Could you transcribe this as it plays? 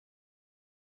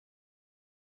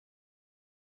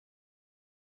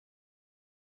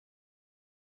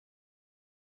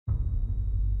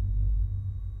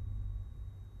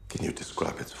Can you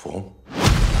describe its form?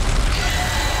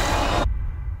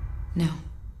 No.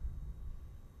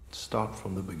 Start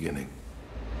from the beginning.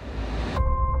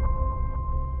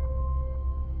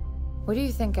 What do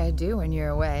you think I do when you're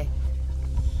away?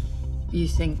 You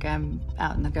think I'm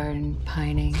out in the garden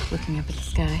pining, looking up at the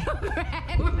sky?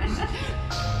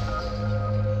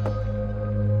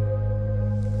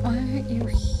 Why aren't you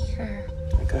here?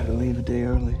 I gotta leave a day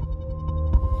early.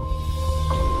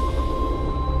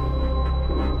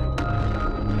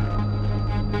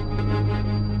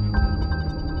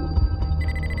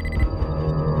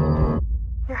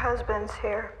 Your husband's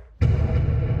here.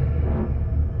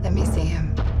 Let me see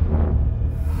him.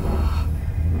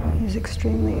 He's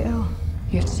extremely ill.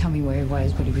 You have to tell me where he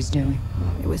was, what he was doing.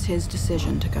 It was his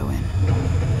decision to go in.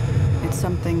 It's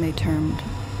something they termed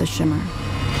the shimmer.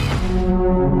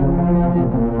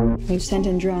 We've sent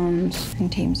in drones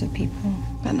and teams of people,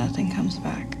 but nothing comes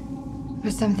back.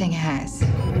 But something has.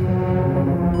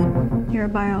 You're a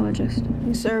biologist.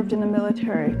 You served in the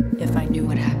military. If I knew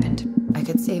what happened, I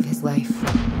could save his life.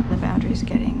 The boundary's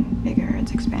getting bigger,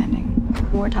 it's expanding.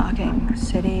 We're talking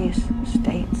cities,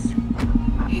 states.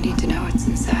 You need to know what's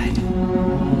inside.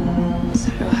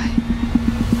 So do I.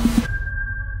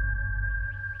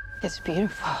 It's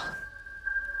beautiful.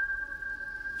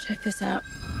 Check this out.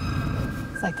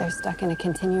 It's like they're stuck in a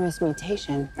continuous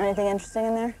mutation. Anything interesting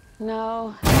in there?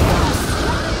 No.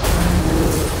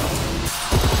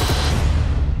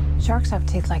 Sharks have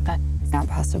teeth like that. It's not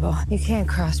possible. You can't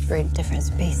crossbreed different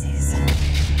species.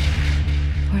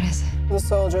 What is it? The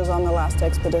soldiers on the last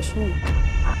expedition.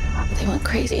 They went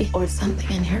crazy, or something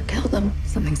in here killed them.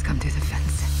 Something's come through the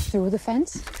fence. Through the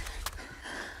fence?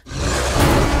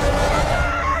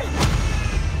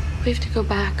 We have to go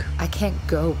back. I can't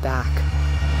go back.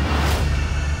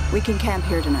 We can camp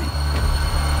here tonight.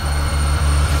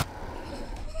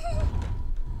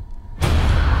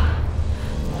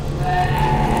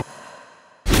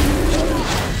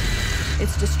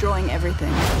 It's destroying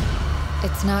everything.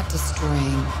 It's not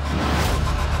destroying.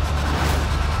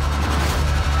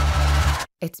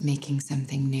 It's making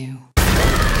something new.